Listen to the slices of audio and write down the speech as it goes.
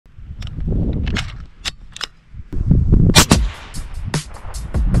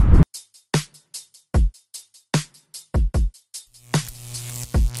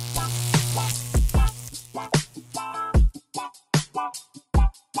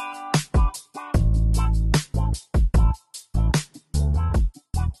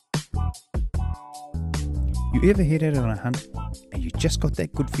You ever head out on a hunt and you just got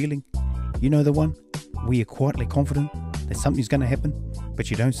that good feeling? You know the one where you're quietly confident that something's going to happen, but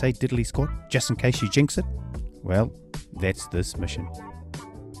you don't say diddly squat just in case you jinx it? Well, that's this mission.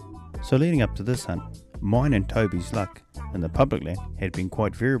 So leading up to this hunt, mine and Toby's luck in the public land had been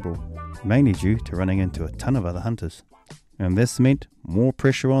quite variable, mainly due to running into a ton of other hunters. And this meant more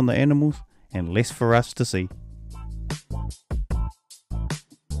pressure on the animals and less for us to see.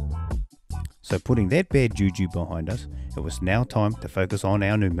 So putting that bad juju behind us, it was now time to focus on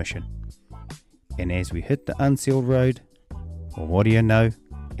our new mission. And as we hit the unsealed road, well, what do you know,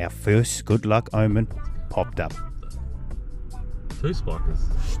 our first good luck omen popped up. 2 spikers.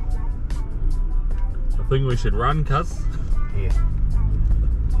 I think we should run, cuz. Yeah.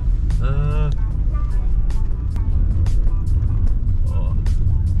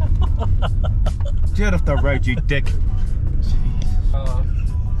 Get off the road, you dick.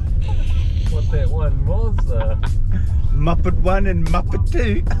 What that one was? Muppet 1 and Muppet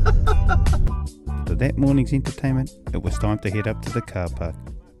 2. After that morning's entertainment, it was time to head up to the car park.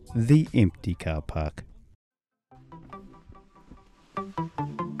 The empty car park.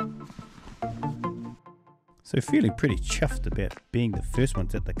 So feeling pretty chuffed about being the first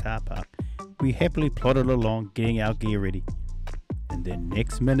ones at the car park, we happily plodded along getting our gear ready. And then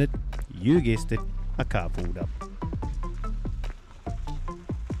next minute, you guessed it, a car pulled up.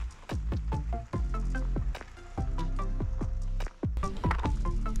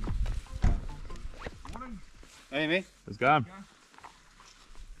 Hey mate, Let's go.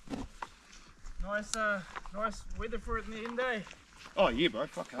 Nice weather for it in the end, eh? oh yeah bro,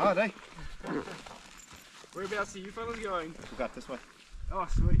 fucking hard eh? Whereabouts are you fellas going? We'll go up this way. Oh,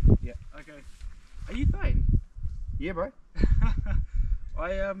 sweet. Yeah. Okay. Are you Thane? Yeah bro.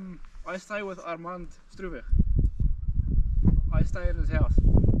 I stay with Armand Struweg. I stay in his house.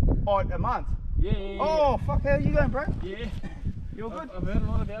 Oh, a month? Yeah. Oh fuck, how you going bro? Yeah. You're good? I've heard a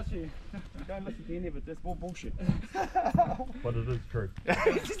lot about you. Don't listen to any of it, that's more bullshit. But it is true.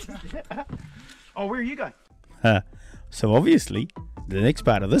 Oh, where are you going? So obviously, the next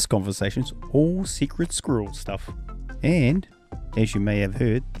part of this conversation's all secret squirrel stuff. And, as you may have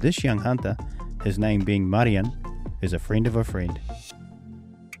heard, this young hunter, his name being Marian, is a friend of a friend.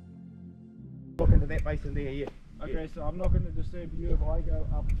 Look into that basin there, yeah. Okay, so I'm not going to disturb you if I go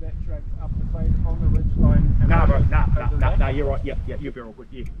up that track, up the face on the ridge line. Nah bro, nah, you're right, yeah, you'll be all good,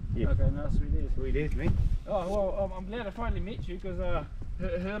 yeah. Okay, no, sweet as. Sweet as, mate. Oh, well, I'm glad I finally met you because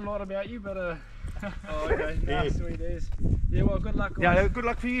heard a lot about you, but oh, okay, no, sweet as. Yeah, well, good luck, guys. Yeah, good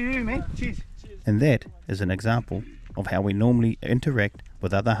luck for you, man. Cheers. Cheers. And that is an example of how we normally interact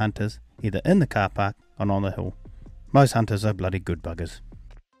with other hunters, either in the car park or on the hill. Most hunters are bloody good buggers.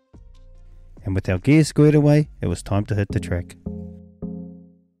 And with our gear squared away, it was time to hit the track.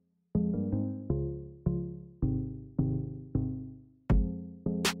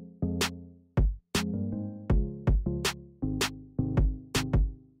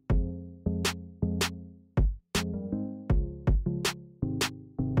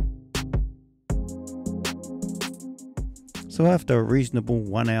 So after a reasonable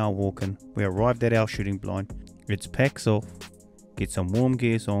 1 hour walking, we arrived at our shooting blind. It's packs off, get some warm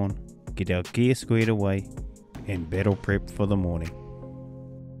gears on, get our gear squared away, and battle prep for the morning.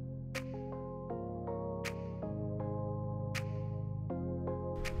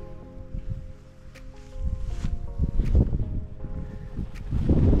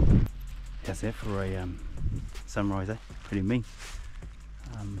 How's that for a sunrise, eh? Pretty mean.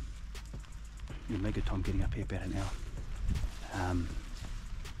 You'll make a time getting up here about an hour.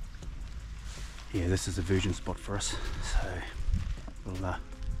 Yeah, this is a virgin spot for us, so we'll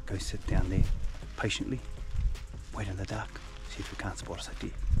go sit down there patiently, wait in the dark, see if we can't spot us a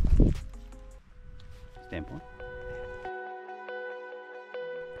deer. Standpoint.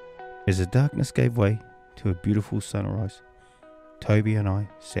 As the darkness gave way to a beautiful sunrise, Toby and I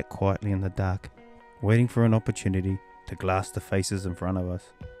sat quietly in the dark, waiting for an opportunity to glass the faces in front of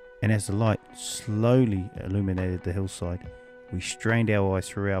us. And as the light slowly illuminated the hillside, we strained our eyes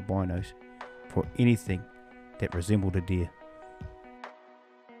through our binos for anything that resembled a deer.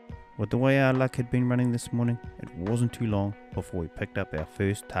 With the way our luck had been running this morning, it wasn't too long before we picked up our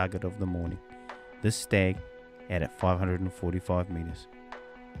first target of the morning, this stag at 545 meters.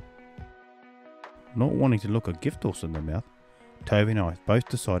 Not wanting to look a gift horse in the mouth, Toby and I both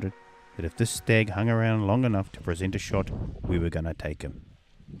decided that if this stag hung around long enough to present a shot, we were going to take him.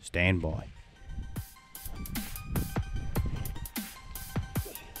 Stand by.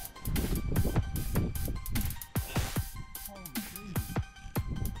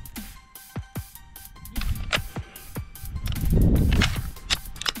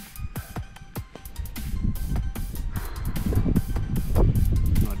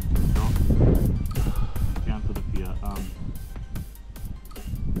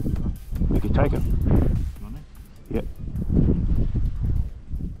 take it. Want it? Yep.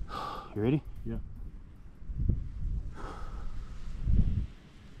 You ready? Yeah.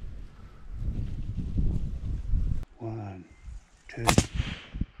 One, two.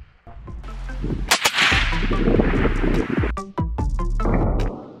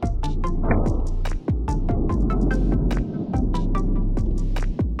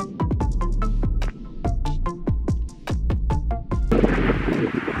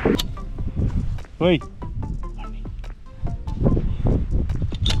 Wait.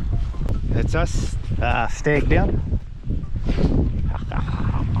 That's us, Stag down.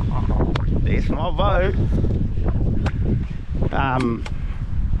 There's my boat.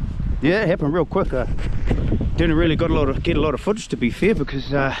 Yeah, it happened real quick. Didn't really get a lot of footage, to be fair,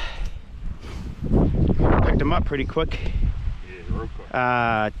 because picked him up pretty quick. Yeah, real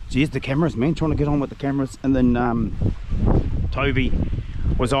quick. Geez, the cameras, man, trying to get on with the cameras, and then Toby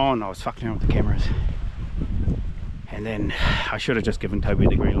was on. I was fucking around with the cameras, and then I should have just given Toby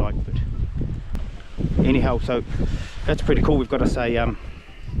the green light, but anyhow, so that's pretty cool. We've got us a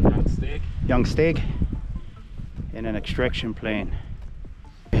young stag and an extraction plan.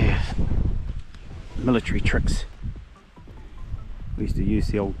 Yeah. Military tricks. We used to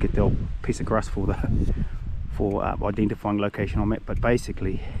use get the old piece of grass for identifying location on map, but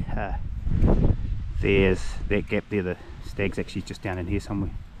basically there's that gap there. The stag's actually just down in here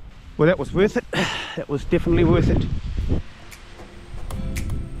somewhere. Well, that was worth it. That was definitely worth it.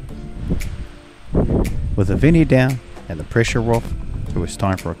 With the Vinny down and the pressure off, it was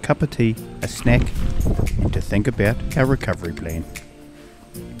time for a cup of tea, a snack, and to think about our recovery plan.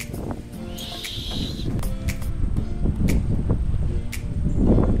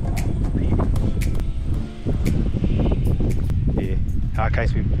 Yeah, in our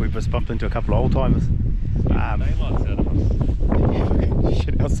case we've just bumped into a couple of old timers. Daylight's out of us.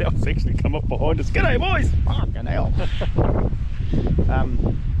 Shit, ourselves actually come up behind us. G'day boys! Fucking hell!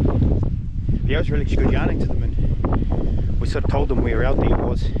 Yeah, it was really good yarning to them, and we sort of told them where our deer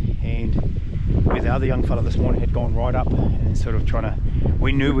was, and where the other young fella this morning had gone right up, and sort of trying to,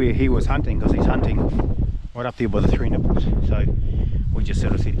 we knew where he was hunting because he's hunting right up there by the three nipples. So we just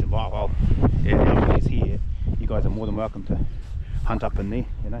sort of said to them, oh, well, yeah, our deer's here, you guys are more than welcome to hunt up in there,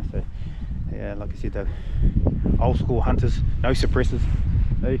 you know. So yeah, like I said, the old school hunters, no suppressors,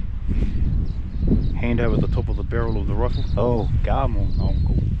 hey, hand over the top of the barrel of the rifle. Oh, Garmin,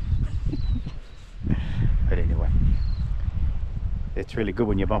 uncle. But anyway, it's really good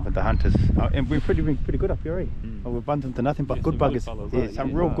when you bump into hunters, and we've been pretty good up here, eh? We've bumped into nothing but good buggers. Yeah,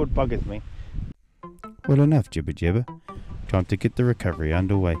 some real good buggers, man. Well, enough jibber jabber. Time to get the recovery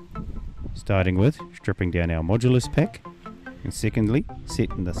underway. Starting with stripping down our modulus pack, and secondly,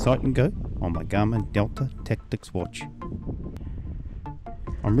 setting the sight and go on my Garmin Delta Tactix watch.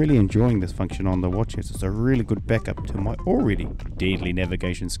 I'm really enjoying this function on the watch as it's a really good backup to my already deadly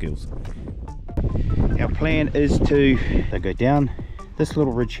navigation skills. Our plan is to go down this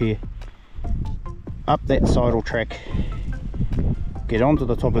little ridge here, up that sidle track, get onto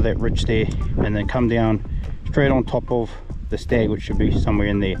the top of that ridge there, and then come down straight on top of the stag, which should be somewhere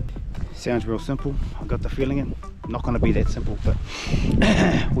in there. Sounds real simple. I got the feeling it. Not going to be that simple, but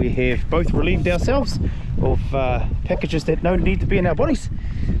we have both relieved ourselves of packages that don't need to be in our bodies.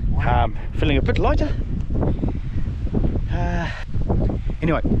 Feeling a bit lighter.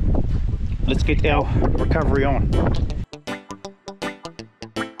 Anyway, let's get our recovery on.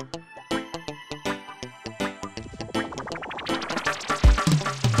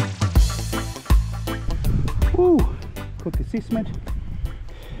 Woo, quick assessment.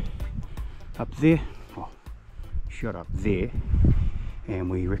 Up there, oh, shot up there, and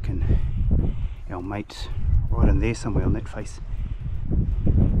we reckon our mate's right in there somewhere on that face.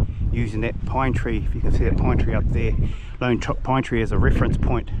 Using that pine tree, if you can see that pine tree up there, lone pine tree as a reference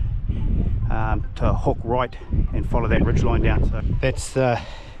point to hook right and follow that ridge line down. So that's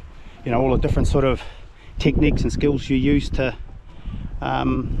you know, all the different sort of techniques and skills you use to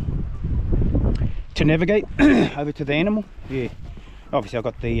navigate over to the animal. Yeah, obviously I've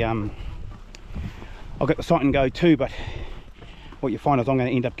got the sight and go too, but what you find is I'm going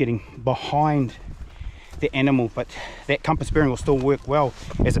to end up getting behind the animal, but that compass bearing will still work well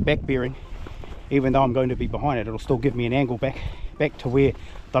as a back bearing. Even though I'm going to be behind it, it'll still give me an angle back to where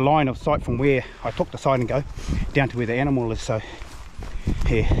the line of sight from where I took the sight and go down to where the animal is. So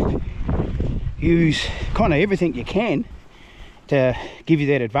yeah, use kind of everything you can to give you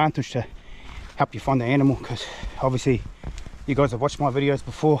that advantage to help you find the animal, because obviously you guys have watched my videos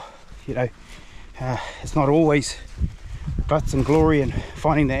before, you know, it's not always guts and glory and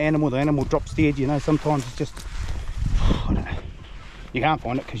finding the animal drops dead, you know. Sometimes it's just, I don't know, you can't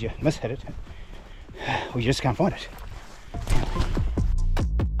find it because you mishit it, We just can't find it.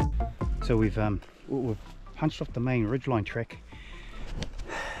 So we've punched off the main ridgeline track.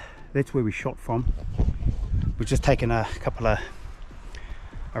 That's where we shot from. We've just taken a couple of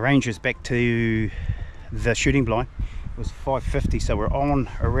arrangements back to the shooting blind. It was 550, so we're on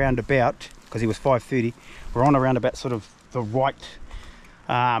around about, because he was 530, we're on around about sort of the right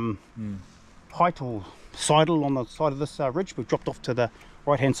height or sidle on the side of this ridge. We've dropped off to the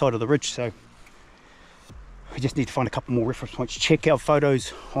right hand side of the ridge, so we just need to find a couple more reference points. Check our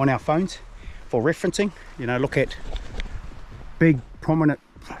photos on our phones for referencing, you know, look at big prominent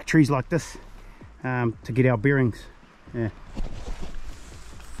trees like this to get our bearings. Yeah.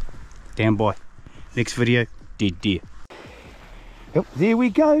 Down by. Next video, dead deer. Yep, there we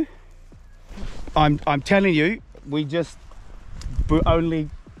go. I'm telling you, we just only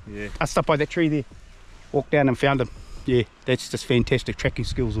stuck by that tree there, walked down and found them. Yeah, that's just fantastic tracking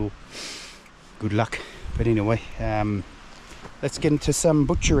skills, or good luck. But anyway, let's get into some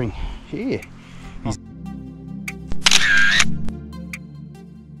butchering. Yeah.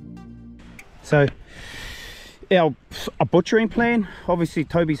 So our butchering plan, obviously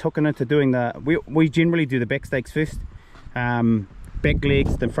Toby's hooking into doing the, we generally do the back stakes first, back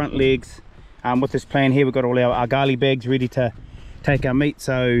legs, the front legs. With this plan here, we've got all our argali bags ready to take our meat.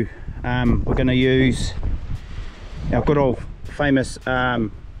 So we're going to use our good old famous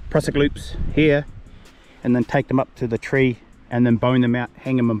prusik loops here, and then take them up to the tree and then bone them out,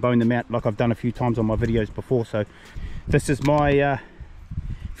 hang them and bone them out, like I've done a few times on my videos before. So this is my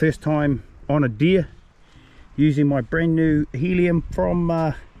first time on a deer using my brand new Helium from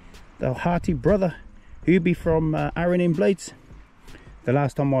the hearty brother Hughes from R&M Blades. The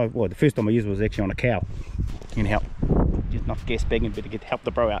last time the first time I used it was actually on a cow. Can help, just not gas bagging, but to help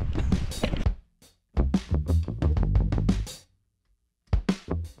the bro out.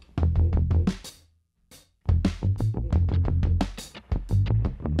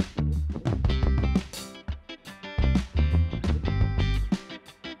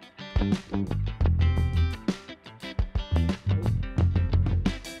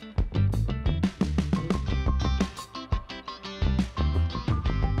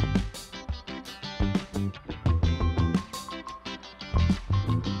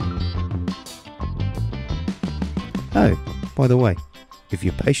 Oh, by the way, if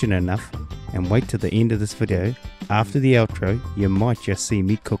you're patient enough and wait to the end of this video, after the outro, you might just see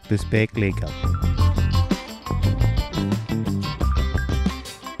me cook this back leg up.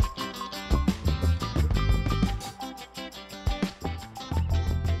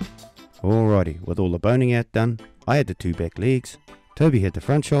 Alrighty, with all the boning out done, I had the two back legs, Toby had the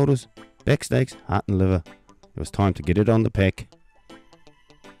front shoulders, back steaks, heart and liver. It was time to get it on the pack,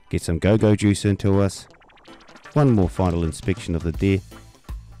 get some go-go juice into us, one more final inspection of the deer,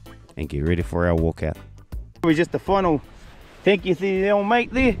 and get ready for our walkout. It was just the final thank you to the old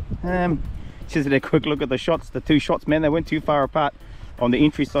mate there. Just a quick look at the shots, the two shots, man, they went too far apart on the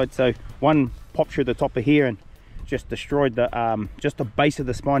entry side. So one popped through the top of here and just destroyed the just the base of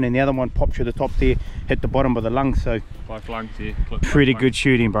the spine, and the other one popped through the top there, hit the bottom of the lungs. So both lungs here. Pretty good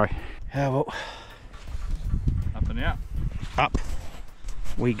shooting, bro. Well, up and out. Up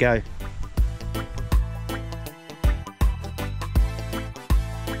we go.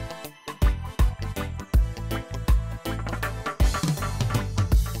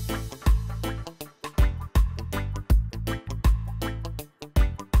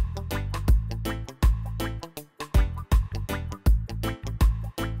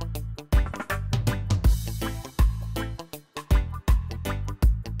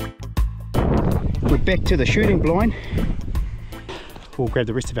 We're back to the shooting blind. We'll grab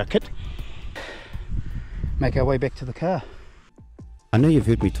the rest of our kit, make our way back to the car. I know you've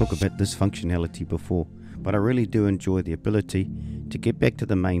heard me talk about this functionality before, but I really do enjoy the ability to get back to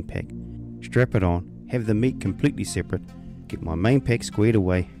the main pack, strap it on, have the meat completely separate, get my main pack squared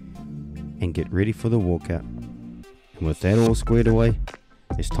away, and get ready for the walkout. And with that all squared away,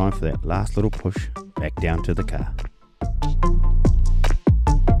 it's time for that last little push back down to the car.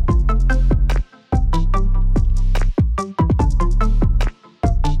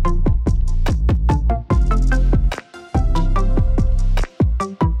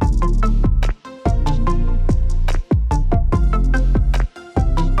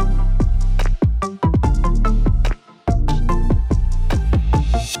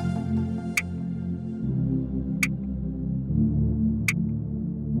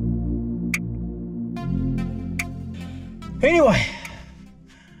 Anyway,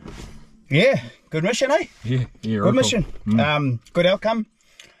 yeah, good mission, eh? Yeah, good mission. Good outcome.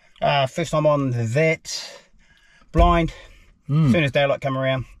 First time on that blind. Soon as daylight come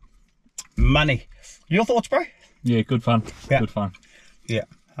around, money. Your thoughts, bro? Yeah, good fun. Yeah. Good fun. Yeah.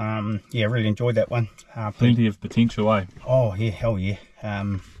 Yeah, really enjoyed that one. Plenty of potential, eh? Oh yeah, hell yeah.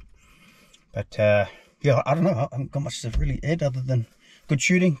 Yeah, I don't know. I haven't got much to really add other than good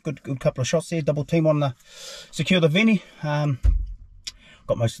shooting, good couple of shots there. Double team on the secure the Veni. Got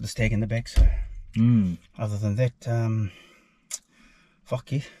most of the stag in the back. So other than that,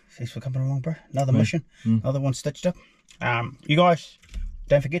 fuck yeah. Thanks for coming along, bro. Another mission, another one stitched up. You guys,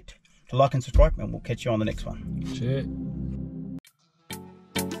 don't forget to like and subscribe, and we'll catch you on the next one. Shit.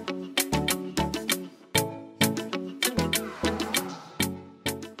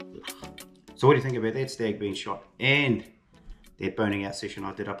 So what do you think about that stag being shot and that boning out session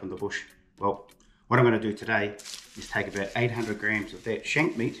I did up in the bush? Well, what I'm going to do today is take about 800 grams of that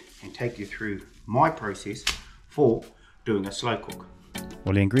shank meat and take you through my process for doing a slow cook.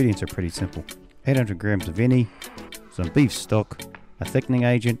 Well, the ingredients are pretty simple. 800 grams of Veni, some beef stock, a thickening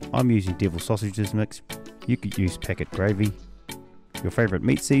agent. I'm using devil sausages mix. You could use packet gravy, your favourite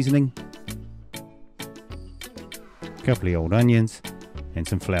meat seasoning, a couple of old onions, and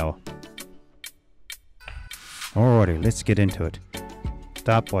some flour. Alrighty, let's get into it.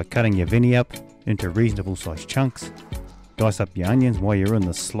 Start by cutting your Veni up into reasonable sized chunks. Dice up your onions while you're in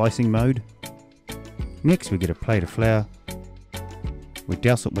the slicing mode. Next we get a plate of flour. We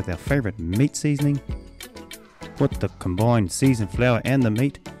douse it with our favourite meat seasoning. Put the combined seasoned flour and the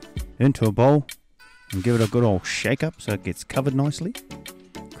meat into a bowl and give it a good old shake up so it gets covered nicely.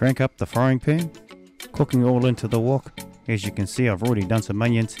 Crank up the frying pan, cooking all into the wok. As you can see, I've already done some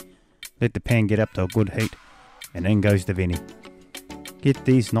onions. Let the pan get up to a good heat, and in goes the Veni. Get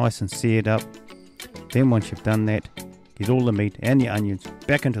these nice and seared up. Then once you've done that, get all the meat and the onions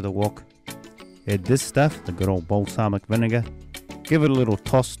back into the wok. Add this stuff, the good old balsamic vinegar. Give it a little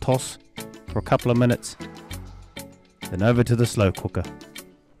toss for a couple of minutes. Then over to the slow cooker.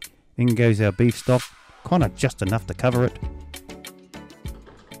 In goes our beef stock, kind of just enough to cover it.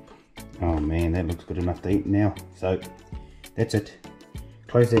 Oh man, that looks good enough to eat now. So that's it.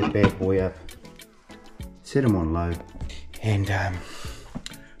 Close that bad boy up. Set them on low, and I'm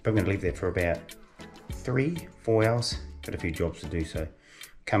going to leave that for about 3-4 hours. Got a few jobs to do, so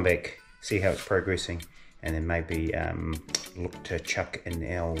come back, see how it's progressing, and then maybe look to chuck in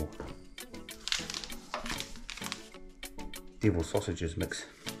our devil sausages mix.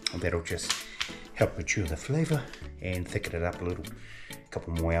 And that'll just help mature the flavour and thicken it up a little. A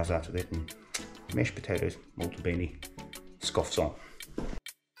couple more hours after that, and mashed potatoes, multibini, scoffs on.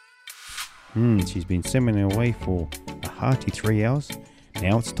 She's been simmering away for a hearty 3 hours.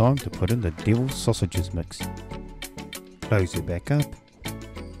 Now it's time to put in the devil sausages mix. Close it back up.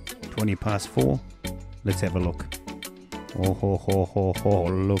 20 past 4. Let's have a look. Oh ho ho ho ho,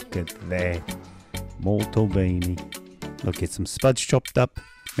 look at that. Molto bene. Look, at some spuds chopped up,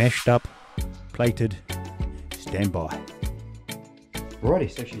 mashed up, plated. Stand by. Righty,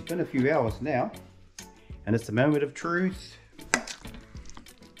 so she's been a few hours now, and it's the moment of truth.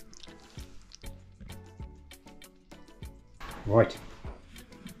 Right,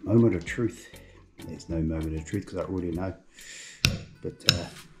 moment of truth. There's no moment of truth because I already know, but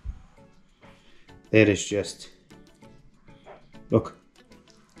that is just, look,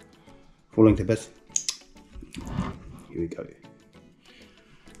 falling to bits. Here we go.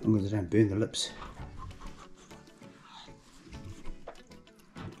 As long as I don't burn the lips.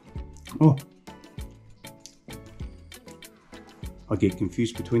 Oh, I get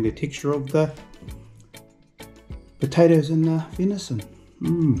confused between the texture of the potatoes and the venison.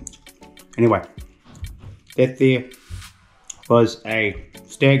 Anyway, that there was a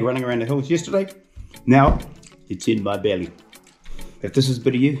stag running around the hills yesterday. Now it's in my belly. If this is a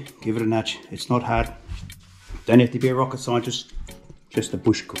bit of you, give it a nudge. It's not hard. Don't have to be a rocket scientist, just a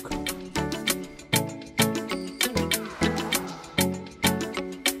bush cook.